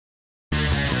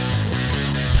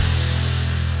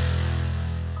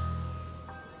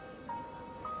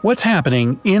What's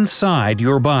happening inside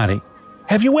your body?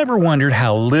 Have you ever wondered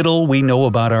how little we know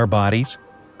about our bodies?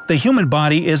 The human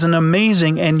body is an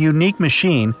amazing and unique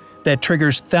machine that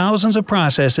triggers thousands of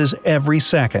processes every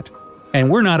second,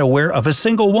 and we're not aware of a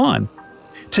single one.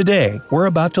 Today, we're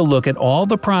about to look at all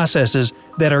the processes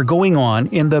that are going on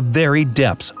in the very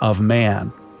depths of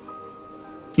man.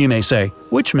 You may say,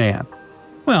 which man?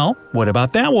 Well, what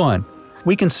about that one?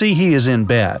 We can see he is in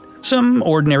bed, some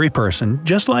ordinary person,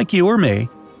 just like you or me.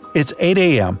 It's 8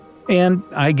 a.m., and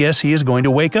I guess he is going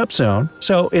to wake up soon,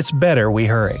 so it's better we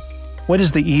hurry. What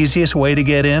is the easiest way to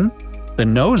get in? The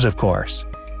nose, of course.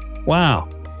 Wow,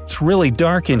 it's really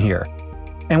dark in here.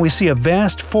 And we see a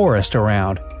vast forest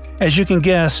around. As you can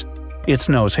guess, it's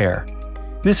nose hair.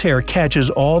 This hair catches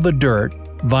all the dirt,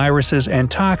 viruses,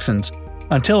 and toxins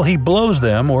until he blows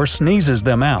them or sneezes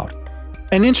them out.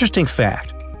 An interesting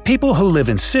fact: people who live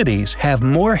in cities have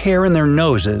more hair in their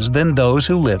noses than those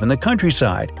who live in the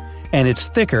countryside, and it's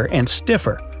thicker and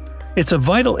stiffer. It's a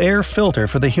vital air filter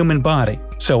for the human body,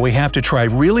 so we have to try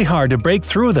really hard to break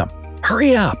through them.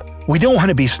 Hurry up! We don't want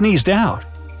to be sneezed out.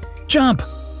 Jump!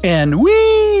 And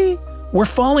whee! We're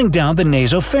falling down the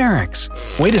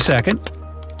nasopharynx. Wait a second.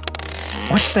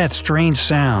 What's that strange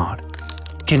sound?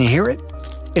 Can you hear it?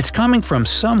 It's coming from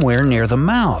somewhere near the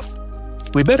mouth.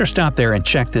 We better stop there and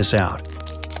check this out.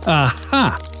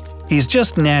 Aha! He's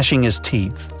just gnashing his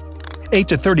teeth. 8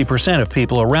 to 30% of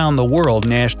people around the world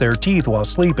gnash their teeth while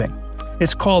sleeping.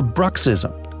 It's called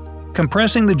bruxism.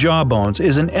 Compressing the jawbones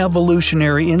is an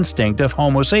evolutionary instinct of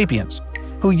Homo sapiens,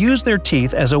 who use their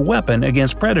teeth as a weapon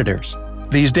against predators.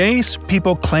 These days,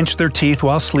 people clench their teeth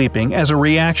while sleeping as a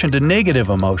reaction to negative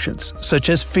emotions, such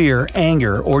as fear,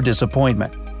 anger, or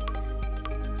disappointment.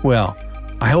 Well,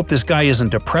 I hope this guy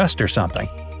isn't depressed or something.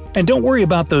 And don't worry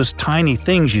about those tiny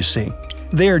things you see.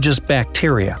 They are just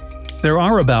bacteria. There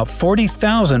are about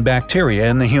 40,000 bacteria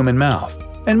in the human mouth,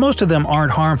 and most of them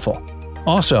aren't harmful.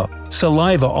 Also,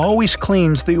 saliva always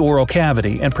cleans the oral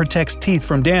cavity and protects teeth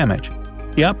from damage.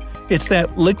 Yep, it's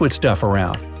that liquid stuff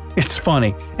around. It's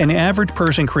funny, an average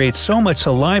person creates so much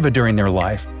saliva during their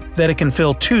life that it can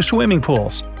fill 2 swimming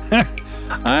pools.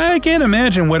 I can't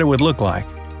imagine what it would look like.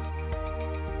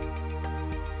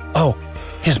 Oh,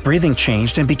 his breathing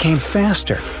changed and became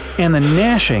faster, and the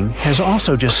gnashing has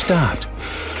also just stopped.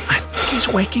 I think he's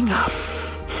waking up.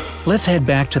 Let's head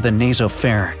back to the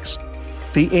nasopharynx.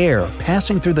 The air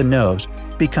passing through the nose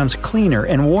becomes cleaner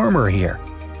and warmer here.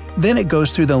 Then it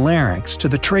goes through the larynx to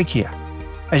the trachea.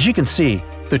 As you can see,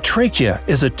 the trachea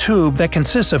is a tube that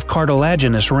consists of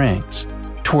cartilaginous rings.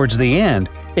 Towards the end,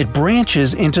 it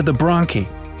branches into the bronchi,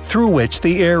 through which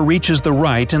the air reaches the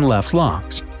right and left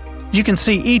lungs. You can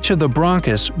see each of the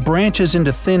bronchus branches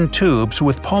into thin tubes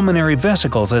with pulmonary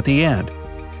vesicles at the end.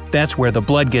 That's where the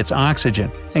blood gets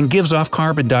oxygen and gives off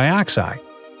carbon dioxide.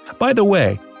 By the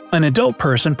way, an adult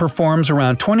person performs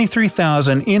around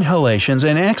 23,000 inhalations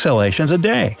and exhalations a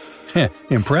day.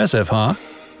 Impressive, huh?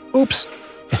 Oops,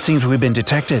 it seems we've been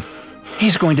detected.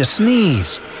 He's going to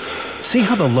sneeze. See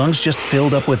how the lungs just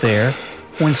filled up with air?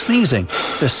 When sneezing,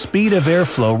 the speed of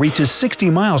airflow reaches 60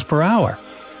 miles per hour.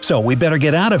 So we better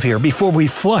get out of here before we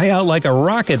fly out like a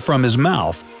rocket from his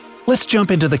mouth. Let's jump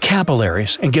into the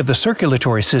capillaries and give the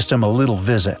circulatory system a little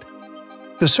visit.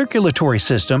 The circulatory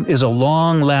system is a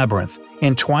long labyrinth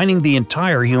entwining the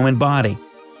entire human body.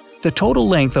 The total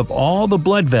length of all the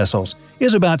blood vessels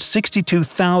is about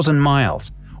 62,000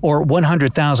 miles, or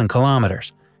 100,000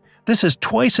 kilometers. This is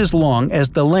twice as long as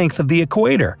the length of the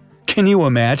equator. Can you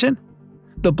imagine?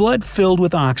 The blood filled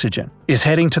with oxygen is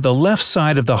heading to the left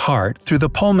side of the heart through the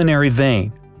pulmonary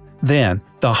vein. Then,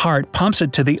 the heart pumps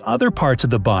it to the other parts of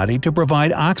the body to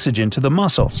provide oxygen to the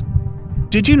muscles.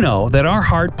 Did you know that our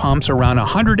heart pumps around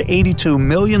 182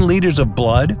 million liters of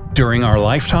blood during our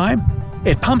lifetime?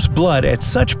 It pumps blood at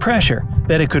such pressure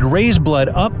that it could raise blood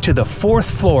up to the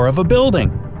 4th floor of a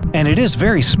building. And it is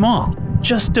very small,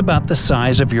 just about the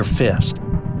size of your fist.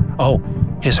 Oh,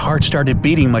 his heart started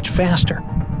beating much faster.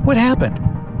 What happened?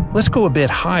 Let's go a bit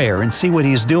higher and see what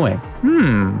he's doing.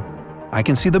 I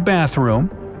can see the bathroom,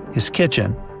 his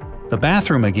kitchen, the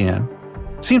bathroom again.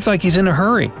 Seems like he's in a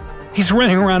hurry. He's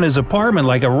running around his apartment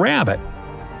like a rabbit.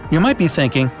 You might be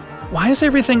thinking, why is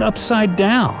everything upside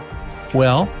down?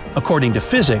 Well, according to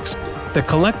physics, the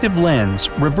collective lens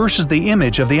reverses the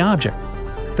image of the object.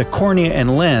 The cornea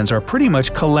and lens are pretty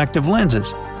much collective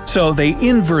lenses, so they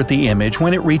invert the image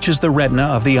when it reaches the retina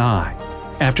of the eye.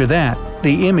 After that,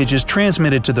 the image is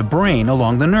transmitted to the brain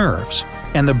along the nerves,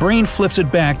 and the brain flips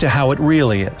it back to how it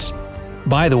really is.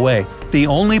 By the way, the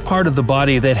only part of the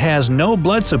body that has no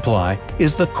blood supply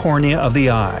is the cornea of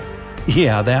the eye.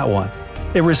 Yeah, that one.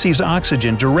 It receives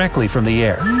oxygen directly from the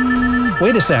air.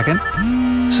 Wait a second.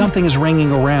 Something is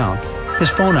ringing around. His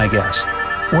phone, I guess.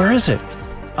 Where is it?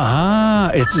 Ah,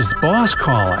 it's his boss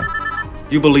calling.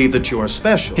 You believe that you are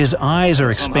special. His eyes are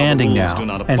expanding now,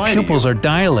 and pupils are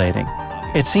dilating.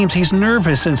 It seems he's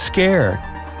nervous and scared.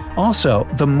 Also,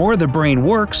 the more the brain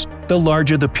works, the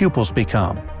larger the pupils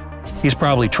become. He's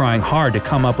probably trying hard to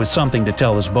come up with something to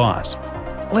tell his boss.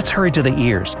 Let's hurry to the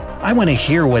ears. I want to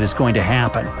hear what is going to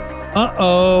happen.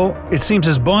 Uh-oh, it seems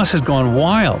his boss has gone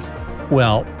wild.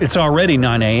 Well, it's already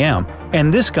 9 a.m.,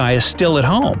 and this guy is still at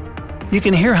home. You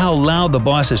can hear how loud the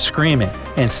boss is screaming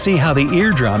and see how the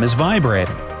eardrum is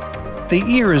vibrating. The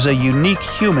ear is a unique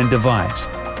human device.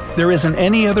 There isn't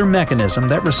any other mechanism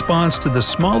that responds to the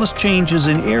smallest changes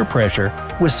in air pressure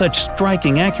with such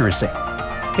striking accuracy.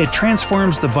 It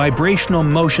transforms the vibrational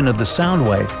motion of the sound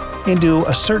wave into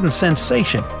a certain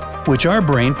sensation, which our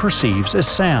brain perceives as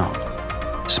sound.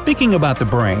 Speaking about the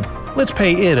brain, let's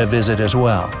pay it a visit as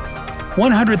well.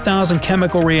 100,000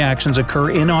 chemical reactions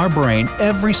occur in our brain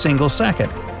every single second.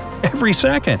 Every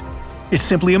second! It's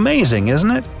simply amazing,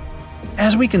 isn't it?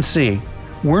 As we can see,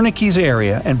 Wernicke's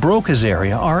area and Broca's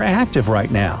area are active right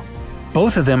now.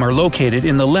 Both of them are located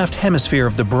in the left hemisphere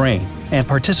of the brain and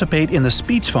participate in the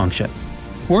speech function.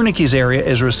 Wernicke's area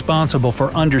is responsible for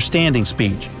understanding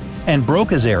speech, and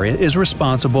Broca's area is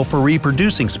responsible for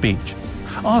reproducing speech.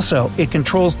 Also, it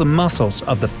controls the muscles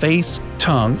of the face,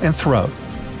 tongue, and throat.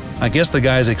 I guess the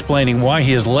guy's explaining why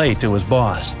he is late to his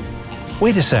boss.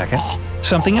 Wait a second.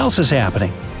 Something else is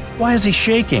happening. Why is he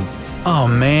shaking? Oh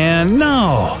man,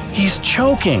 no! He's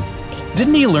choking!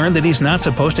 Didn't he learn that he's not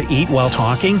supposed to eat while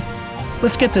talking?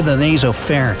 Let's get to the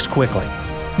nasopharynx quickly.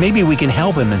 Maybe we can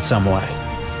help him in some way.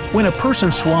 When a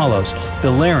person swallows,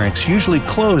 the larynx usually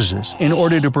closes in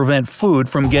order to prevent food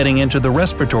from getting into the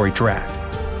respiratory tract.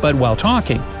 But while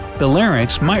talking, the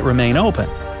larynx might remain open.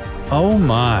 Oh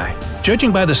my!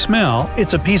 Judging by the smell,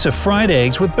 it's a piece of fried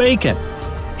eggs with bacon.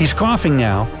 He's coughing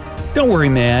now. Don't worry,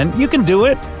 man, you can do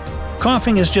it.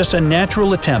 Coughing is just a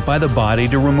natural attempt by the body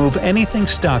to remove anything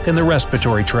stuck in the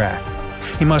respiratory tract.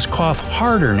 He must cough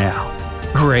harder now.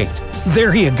 Great,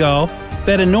 there you go.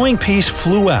 That annoying piece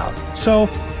flew out, so,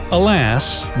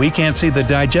 alas, we can't see the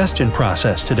digestion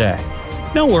process today.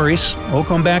 No worries, we'll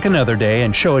come back another day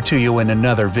and show it to you in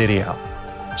another video.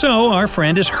 So, our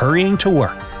friend is hurrying to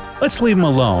work. Let's leave him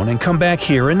alone and come back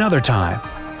here another time.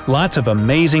 Lots of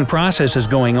amazing processes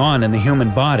going on in the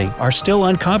human body are still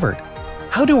uncovered.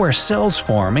 How do our cells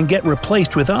form and get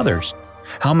replaced with others?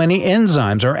 How many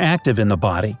enzymes are active in the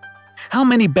body? How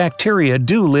many bacteria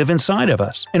do live inside of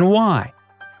us, and why?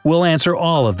 We'll answer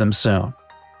all of them soon.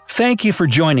 Thank you for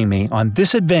joining me on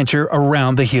this adventure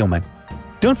around the human.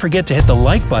 Don't forget to hit the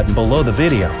like button below the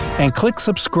video and click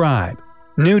subscribe.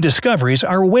 New discoveries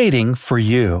are waiting for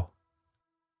you.